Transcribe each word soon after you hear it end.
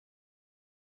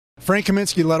Frank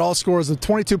Kaminsky led all scorers with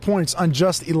 22 points on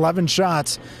just 11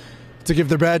 shots to give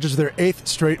their Badgers their 8th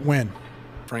straight win.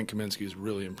 Frank Kaminsky has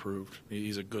really improved.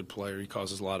 He's a good player. He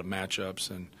causes a lot of matchups,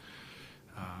 and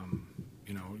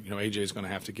AJ is going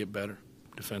to have to get better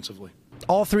defensively.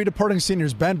 All 3 departing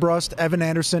seniors, Ben Brust, Evan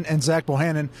Anderson, and Zach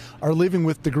Bohannon, are leaving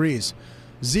with degrees.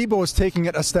 Zebo is taking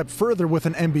it a step further with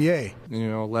an MBA.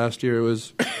 Last year it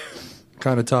was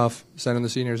kind of tough sending the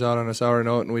seniors out on a sour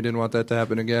note, and we didn't want that to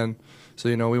happen again. So,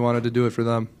 we wanted to do it for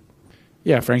them.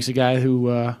 Yeah, Frank's a guy who,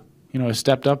 has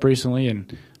stepped up recently,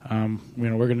 and,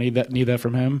 we're going to need that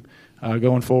from him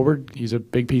going forward. He's a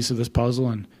big piece of this puzzle,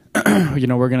 and,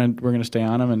 we're going to stay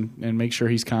on him and make sure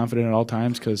he's confident at all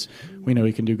times because we know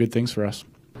he can do good things for us.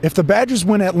 If the Badgers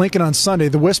win at Lincoln on Sunday,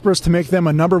 the whispers to make them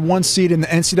a #1 seed in the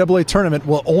NCAA tournament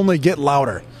will only get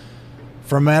louder.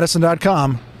 From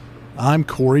madison.com, I'm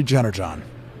Cory Jennerjohn.